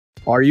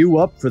Are you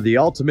up for the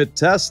ultimate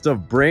test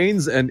of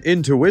brains and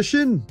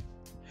intuition?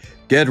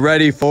 Get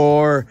ready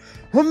for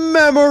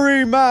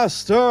Memory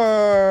Master!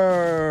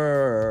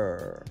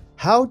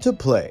 How to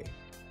play.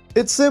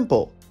 It's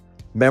simple.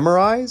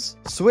 Memorize,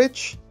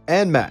 switch,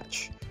 and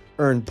match.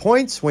 Earn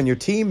points when your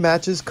team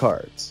matches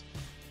cards.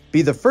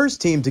 Be the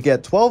first team to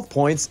get 12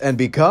 points and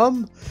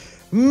become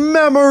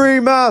Memory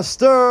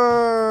Master!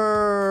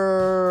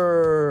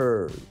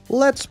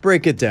 Let's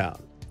break it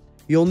down.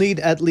 You'll need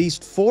at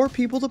least 4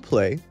 people to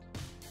play,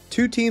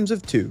 2 teams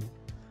of 2.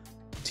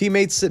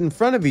 Teammates sit in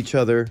front of each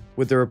other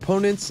with their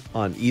opponents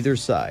on either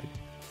side.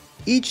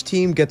 Each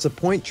team gets a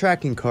point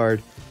tracking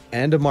card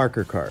and a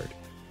marker card.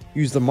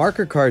 Use the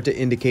marker card to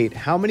indicate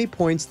how many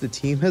points the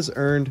team has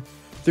earned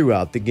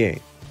throughout the game.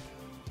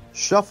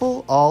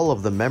 Shuffle all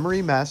of the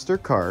Memory Master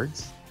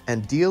cards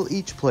and deal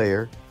each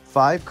player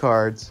 5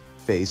 cards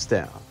face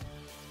down.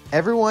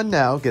 Everyone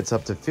now gets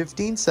up to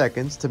 15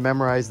 seconds to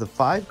memorize the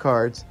 5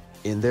 cards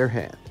in their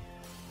hand.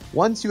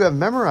 Once you have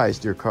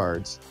memorized your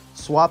cards,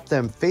 swap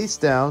them face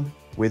down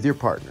with your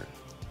partner.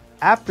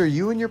 After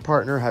you and your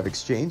partner have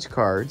exchanged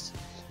cards,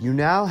 you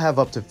now have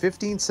up to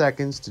 15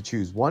 seconds to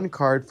choose one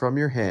card from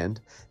your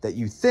hand that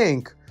you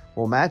think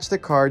will match the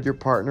card your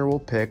partner will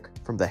pick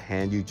from the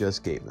hand you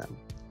just gave them.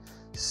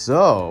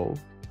 So,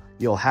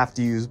 you'll have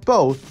to use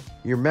both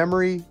your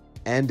memory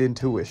and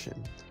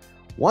intuition.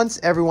 Once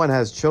everyone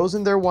has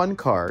chosen their one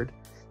card,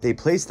 they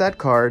place that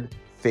card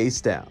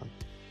face down.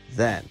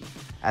 Then,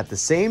 at the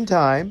same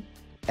time,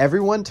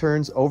 everyone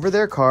turns over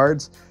their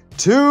cards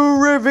to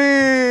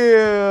reveal!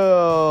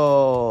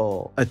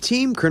 A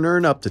team can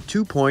earn up to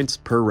 2 points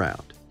per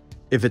round.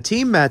 If a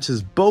team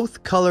matches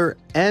both color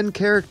and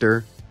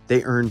character,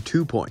 they earn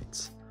 2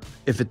 points.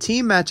 If a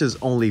team matches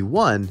only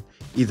one,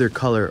 either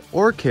color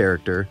or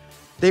character,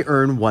 they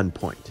earn 1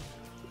 point.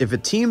 If a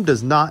team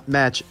does not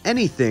match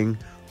anything,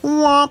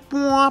 womp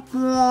womp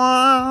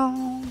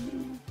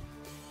womp,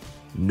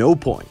 no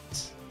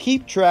points.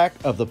 Keep track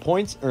of the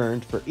points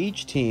earned for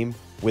each team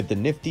with the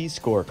nifty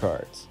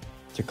scorecards.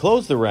 To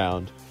close the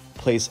round,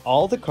 place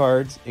all the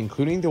cards,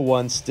 including the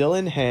ones still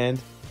in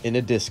hand, in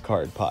a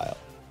discard pile.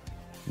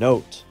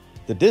 Note,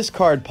 the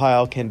discard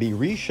pile can be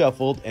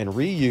reshuffled and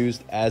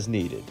reused as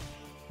needed.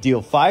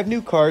 Deal 5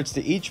 new cards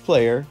to each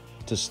player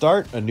to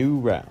start a new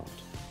round.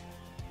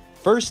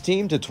 First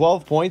team to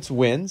 12 points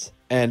wins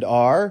and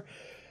are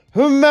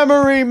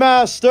Memory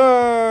Master!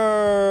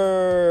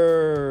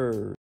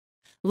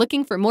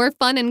 Looking for more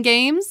fun and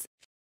games?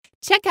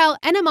 Check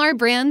out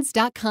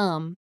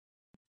nmrbrands.com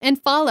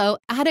and follow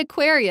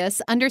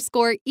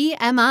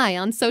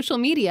 @Aquarius_EMI on social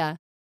media.